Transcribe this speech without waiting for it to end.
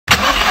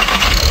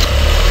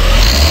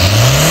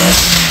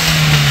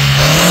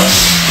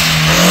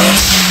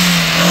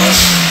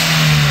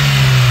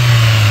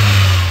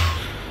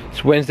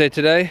It's Wednesday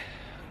today.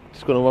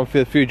 Just gonna run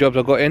through a few jobs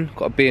I got in.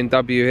 Got a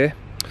BMW here.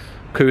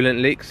 Coolant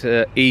leaks,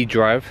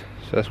 E-drive,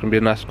 so that's gonna be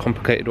a nice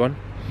complicated one.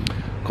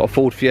 Got a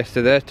Ford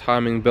Fiesta there,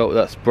 timing belt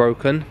that's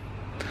broken.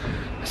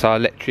 It's our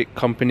electric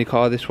company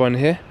car, this one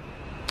here.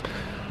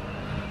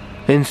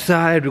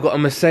 Inside we've got a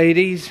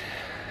Mercedes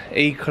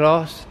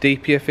E-Class,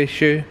 DPF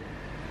issue.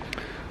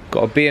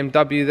 Got a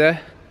BMW there,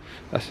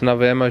 that's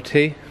another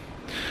MOT.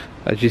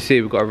 As you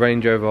see, we've got a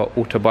Range Rover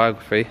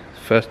Autobiography,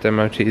 first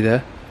MOT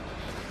there.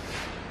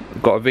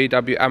 Got a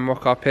VW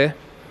Amarok up here.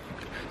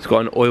 It's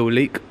got an oil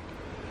leak.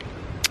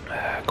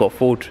 Got a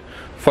Ford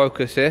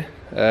Focus here,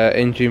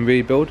 engine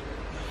rebuild.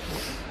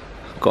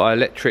 Got an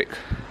electric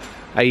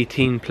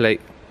 18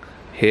 plate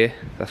here.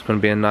 That's going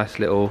to be a nice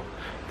little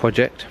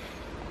project.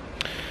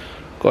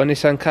 Got a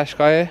Nissan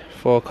Qashqai here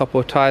for a couple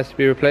of tyres to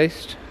be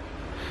replaced.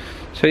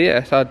 So yeah,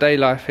 it's our day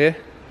life here.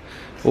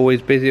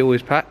 Always busy,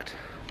 always packed.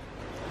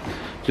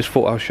 Just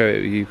thought I'll show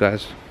it with you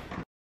guys.